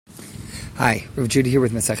Hi, Rav Judah here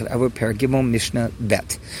with Masechet Avot Paragimel Mishnah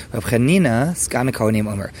Bet. Rav Chanina, Sgan Kohanim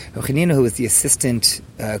Omer. Rav Chanina, who was the assistant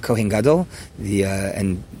Kohen Gadol,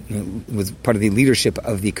 and was part of the leadership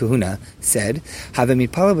of the Kahuna, said, one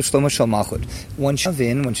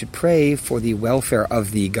should pray for the welfare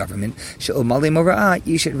of the government.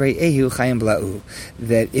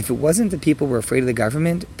 That if it wasn't that people were afraid of the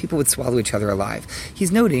government, people would swallow each other alive.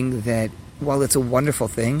 He's noting that while it's a wonderful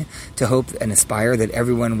thing to hope and aspire that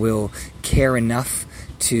everyone will care enough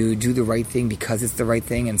to do the right thing because it's the right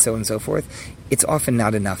thing and so on and so forth, it's often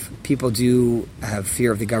not enough. People do have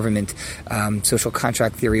fear of the government. Social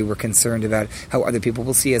contract theory, we're concerned about how other people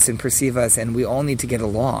will see us and perceive us, and we all need to get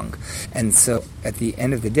along. And so at the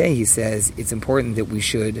end of the day, he says, it's important that we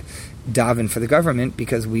should daven for the government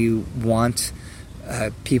because we want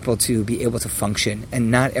people to be able to function, and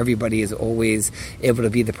not everybody is always able to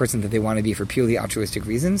be the person that they want to be for purely altruistic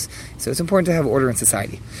reasons. So it's important to have order in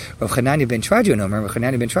society. Rav Chananya ben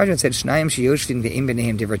Trajan said,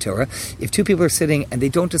 if two people are sitting and they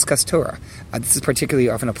don't discuss Torah, this is particularly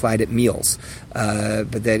often applied at meals,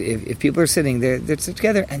 but that if people are sitting, they're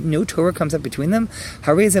together and no Torah comes up between them,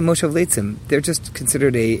 they're just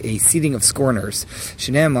considered a seating of scorners.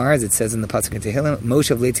 Shnei Amar, as it says in the Pasuk in Tehillim,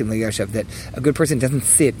 Moshav Leitzim L'Yashav, that a good person doesn't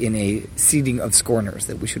sit in a seating of scorners,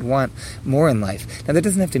 that we should want more in life. Now, that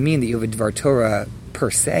doesn't have to mean that you have a Dvar Torah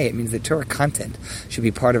per se. It means that Torah content should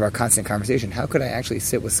be part of our constant conversation. How could I actually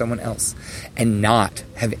sit with someone else and not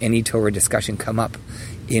have any Torah discussion come up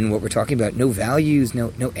in what we're talking about? No values,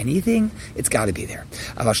 no anything. It's got to be there.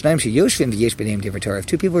 If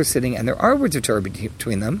two people are sitting and there are words of Torah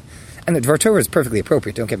between them, and the Dvar Torah is perfectly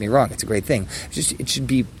appropriate, don't get me wrong, it's a great thing.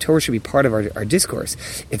 Torah should be part of our discourse.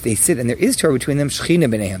 If they sit and there is Torah between them,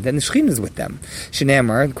 Shechina b'neihem, then the Shechina is with them. Shnei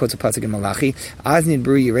Amar, quotes a pasuk in Malachi, Az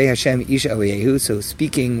nidbru yirei Hashem ish eliyahu, so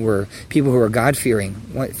speaking were people who are God-fearing,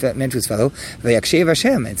 that meant to his fellow, Vayakshev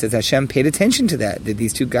Hashem, it says Hashem paid attention to that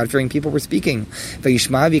these two God-fearing people were speaking.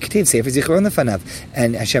 Vayishma v'yiketiv sefer zichron lefanav,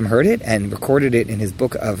 and Hashem heard it and recorded it in his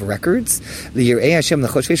book of records. Liyirei Hashem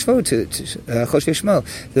l'choshvei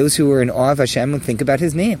shmo, those who are in awe of Hashem and think about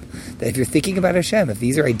His name. That if you're thinking about Hashem, if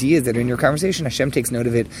these are ideas that are in your conversation, Hashem takes note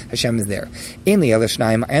of it, Hashem is there. I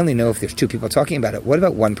only know if there's two people talking about it. What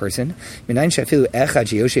about one person? That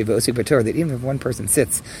even if one person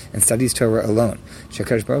sits and studies Torah alone,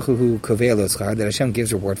 that Hashem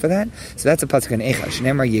gives reward for that. So that's a pasuk in Echa.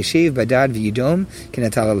 Shneimar yeshiv badad v'yidom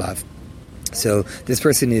k'natal alav. So this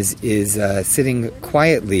person is sitting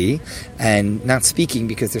quietly and not speaking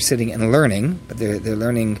because they're sitting and learning, but they're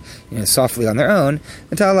learning softly on their own.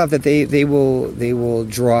 And tell Allah that they will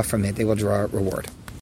draw from it. They will draw reward.